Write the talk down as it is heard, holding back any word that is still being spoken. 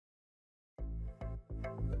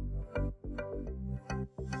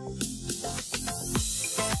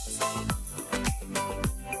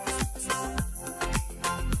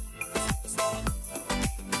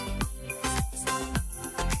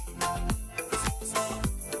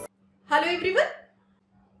Hello everyone.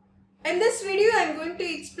 In this video I am going to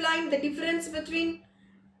explain the difference between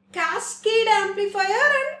Cascade amplifier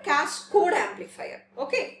and Cascode amplifier.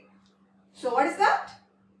 Okay. So what is that?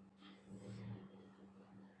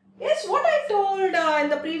 Yes, what I told in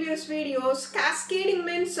the previous videos, cascading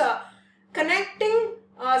means connecting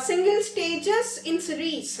single stages in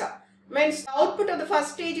series. Means the output of the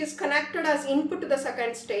first stage is connected as input to the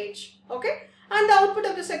second stage. Okay. And the output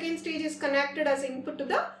of the second stage is connected as input to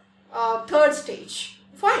the third stage.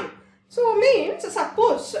 Fine. So means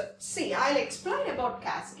suppose, see, I'll explain about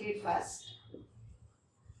cascade first.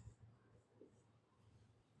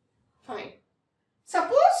 Fine.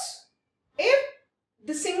 Suppose if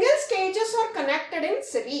the single stages are connected in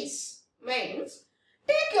series, means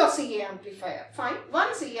take your CE amplifier. Fine.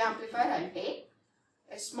 One CE amplifier I'll take.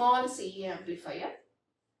 A small CE amplifier.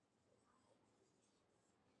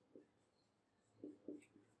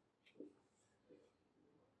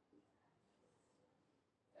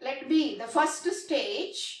 Let be the first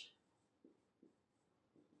stage.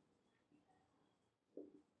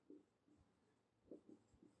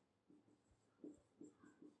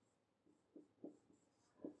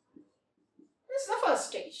 This is the first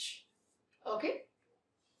stage. Okay.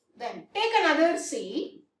 Then take another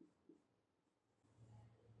C.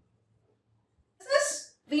 This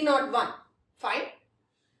is V01. Fine.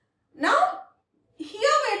 Now here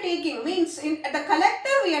we are taking, means at the collector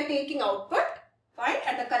we are taking output. Fine.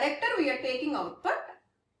 At the collector we are taking output.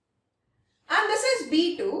 And this is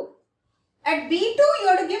B2. At B2 you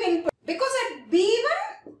have to give input. Because at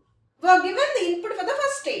B1 we are given the input for the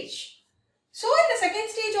first stage. So in the second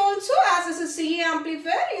stage also, as this is CE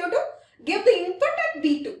amplifier, you have to give the input at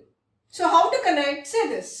B2. So how to connect? Say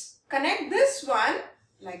this. Connect this one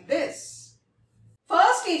like this.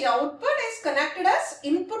 First stage output is connected as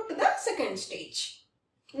input to the second stage.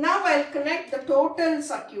 Now I will connect the total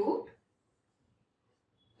circuit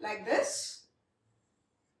like this.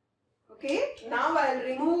 Okay. Now I will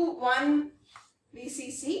remove one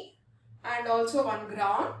VCC and also one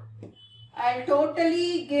ground. I will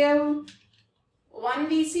totally give one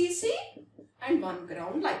VCC and one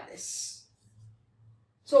ground like this.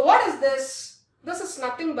 So what is this? This is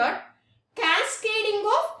nothing but cascading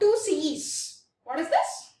of two CEs. What is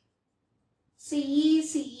this?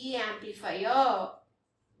 CE amplifier.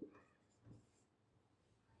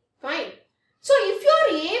 Fine. So if you are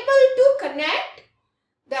able to connect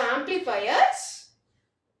the amplifiers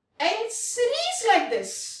in series like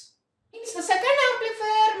this, means the second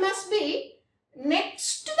amplifier must be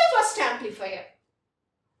next to the first amplifier.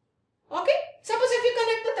 Okay. Suppose if you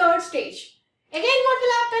connect the third stage, again what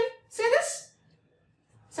will happen? Say this.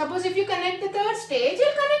 Suppose if you connect the third stage, you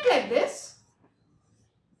will connect like this.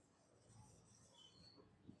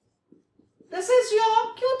 This is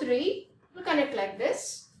your Q3. Will connect like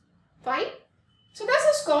this. Fine. So this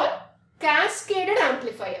is called cascaded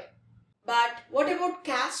amplifier. But what about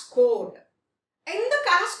cascode? In the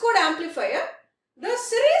cascode amplifier, the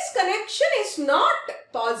series connection is not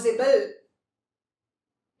possible.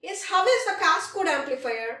 Yes, how is the cascode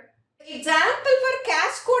amplifier? The example for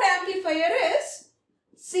cascode amplifier is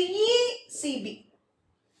CE-CB.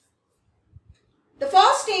 The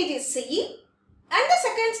first stage is CE and the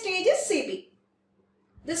second stage is CB.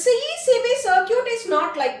 The CE-CB circuit is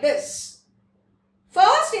not like this.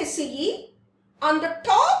 First is CE, on the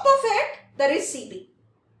top of it there is CB.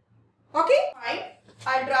 Okay, fine.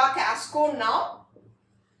 I'll draw cascode now.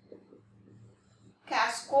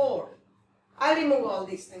 Cascode. I'll remove all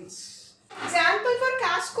these things. Example for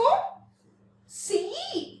cascode,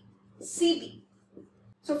 CE, CB.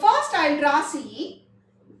 So first I'll draw CE.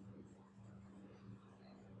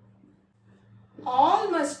 All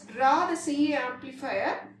must draw the CE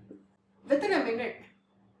amplifier within a minute.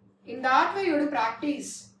 In that way you have to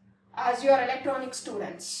practice as your electronic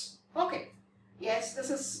students. Okay. Yes,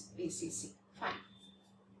 this is VCC. Fine.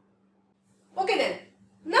 Okay then.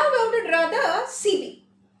 Now we have to draw the CB.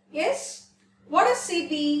 Yes. What is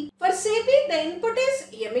CB? For CB the input is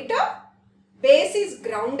emitter, base is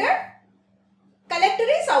grounded, collector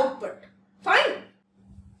is output. Fine.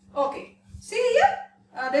 Okay. See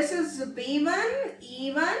here. This is B1,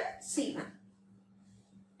 E1, C1.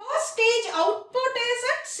 First stage output is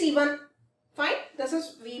at C1. Fine. This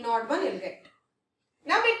is V01 you'll get.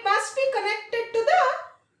 Now it must be connected to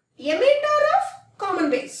the emitter of common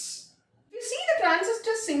base. If you see the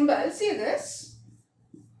transistor symbol, see this.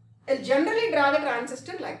 I'll generally draw the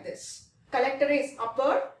transistor like this. Collector is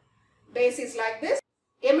upward, base is like this,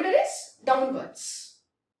 emitter is downwards.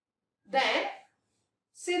 Then,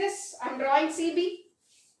 see this, I am drawing CB.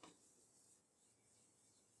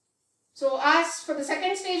 So as for the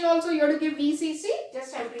second stage also you have to give VCC,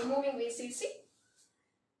 just I am removing VCC.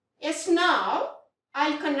 Yes, now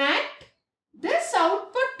I'll connect this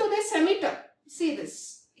output to this emitter. See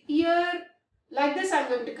this, here like this I am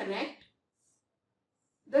going to connect.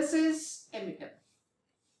 This is emitter.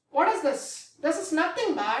 What is this? This is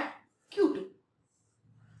nothing but Q2.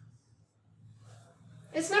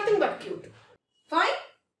 It's nothing but Q2. Fine?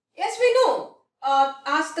 Yes, we know.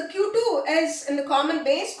 As the Q2 is in the common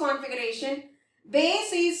base configuration,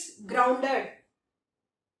 base is grounded.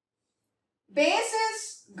 Base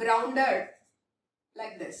is grounded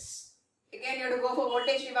like this. Again, you have to go for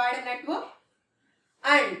voltage divider network.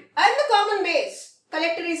 And in the common base,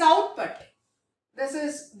 collector is output. This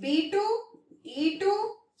is B2, E2,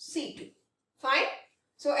 C2. Fine?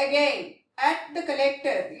 So again, at the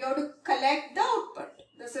collector, you have to collect the output.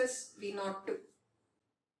 This is V02.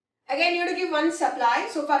 Again, you have to give one supply.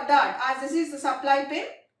 So for that, as this is the supply pin,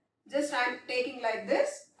 just I am taking like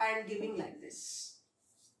this and giving like this.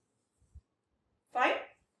 Fine?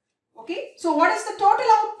 Okay. So what is the total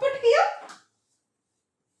output here?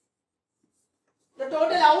 The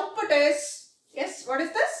total output is, yes, what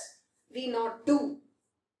is this? V02.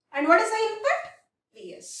 And what is the input?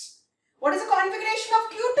 Vs. What is the configuration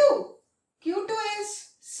of Q2? Q2 is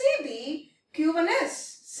CB, Q1 is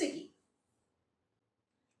CE.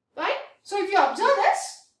 Right? So if you observe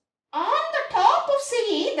this, on the top of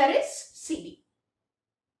CE there is CB.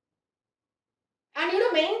 And you have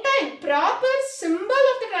to maintain proper symbol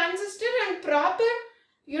of the transistor and proper,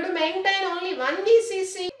 you have to maintain only one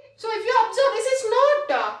VCC. So if you observe, this is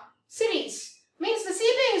not series, means the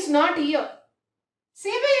CB is not here.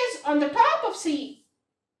 CB is on the top of CE.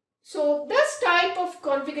 So this type of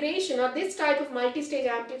configuration or this type of multi-stage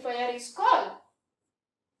amplifier is called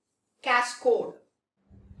Cascode.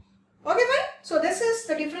 Okay, fine. So this is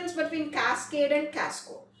the difference between Cascade and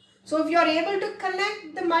Cascode. So if you are able to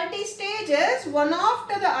connect the multi-stages one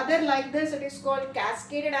after the other like this, it is called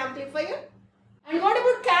Cascaded amplifier. And what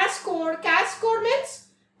about Cascode? Cascode means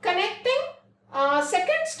connecting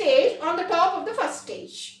second stage on the top of the first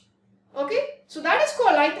stage. Okay, so that is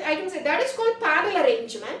called, I can say that is called parallel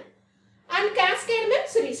arrangement, and Cascade means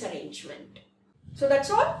series arrangement. So that's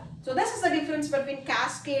all. So this is the difference between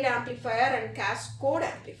Cascade amplifier and Cascode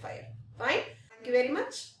amplifier. Fine. Thank you very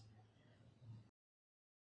much.